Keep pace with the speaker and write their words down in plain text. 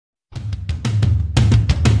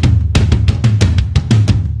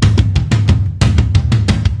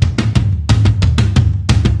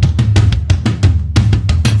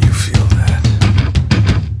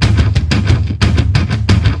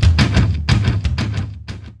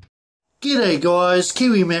G'day guys,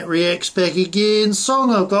 Kiwi Matt Reacts back again.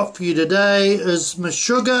 Song I've got for you today is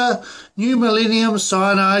Meshuggah, New Millennium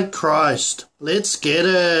Cyanide, Christ. Let's get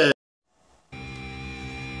it.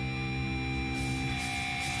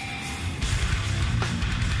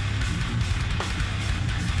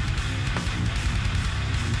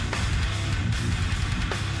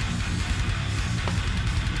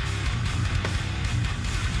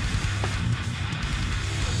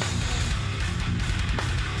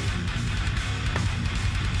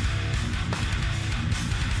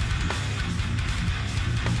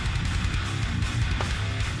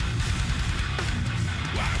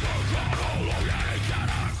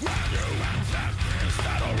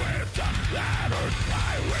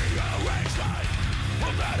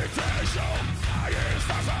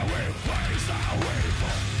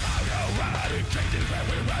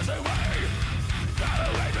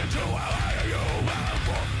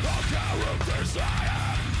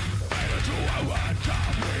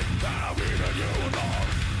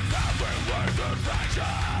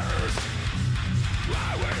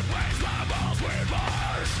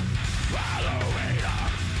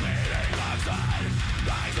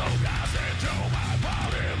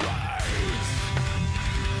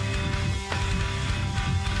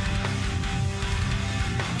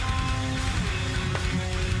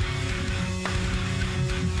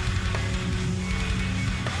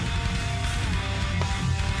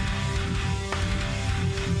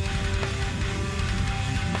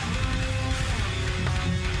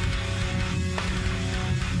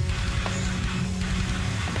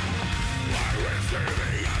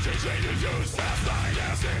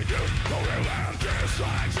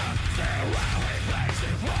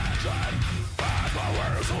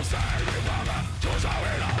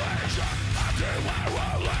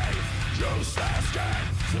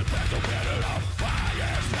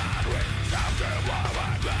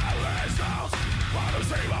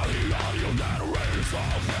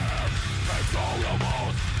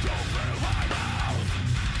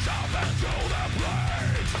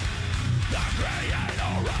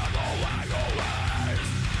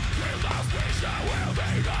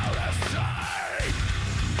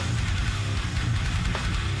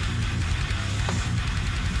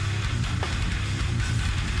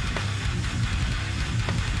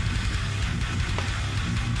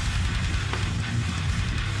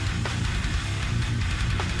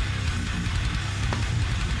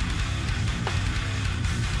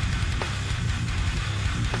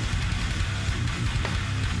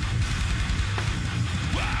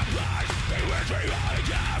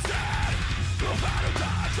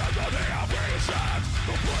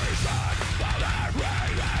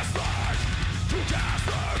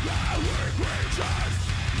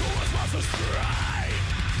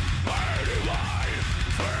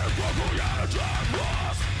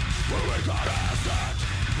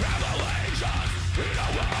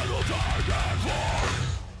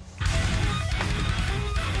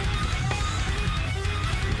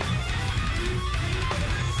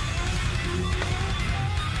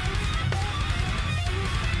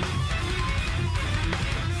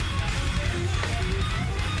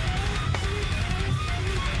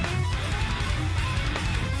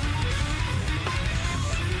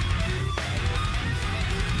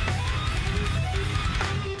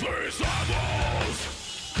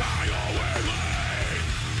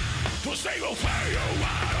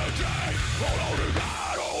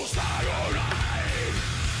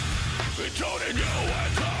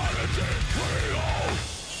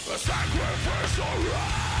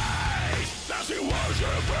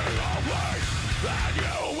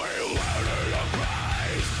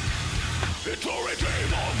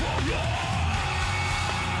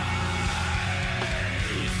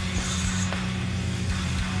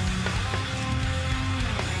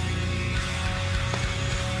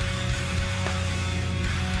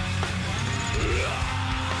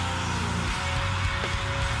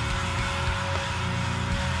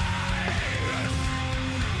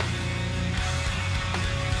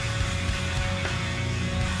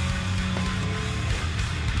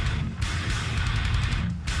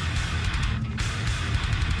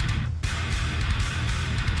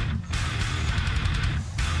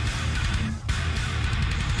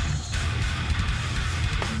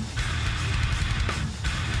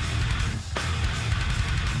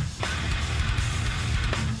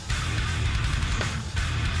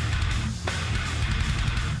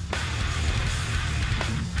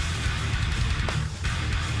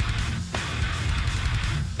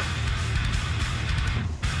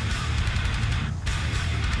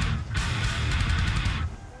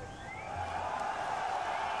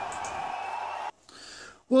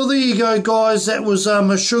 Well, there you go, guys. That was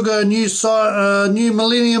Meshuggah, new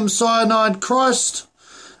Millennium Cyanide Christ.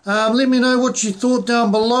 Let me know what you thought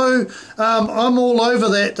down below. I'm all over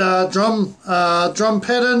that drum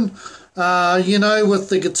pattern, you know, with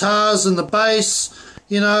the guitars and the bass.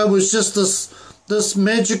 You know, it was just this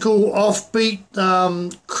magical offbeat,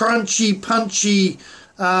 crunchy, punchy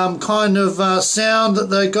kind of sound that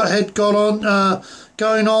they had going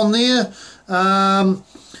on there.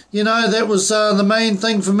 You know, that was the main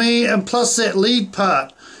thing for me, and plus that lead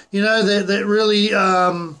part, you know, that really,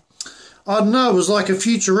 I don't know, it was like a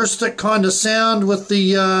futuristic kind of sound with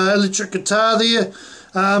the electric guitar there.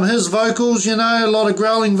 His vocals, you know, a lot of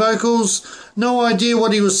growling vocals. No idea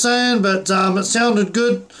what he was saying, but it sounded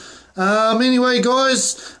good. Anyway,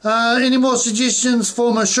 guys, any more suggestions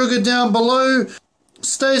for Meshuggah down below?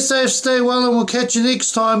 Stay safe, stay well, and we'll catch you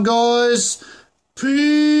next time, guys.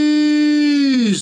 Peace.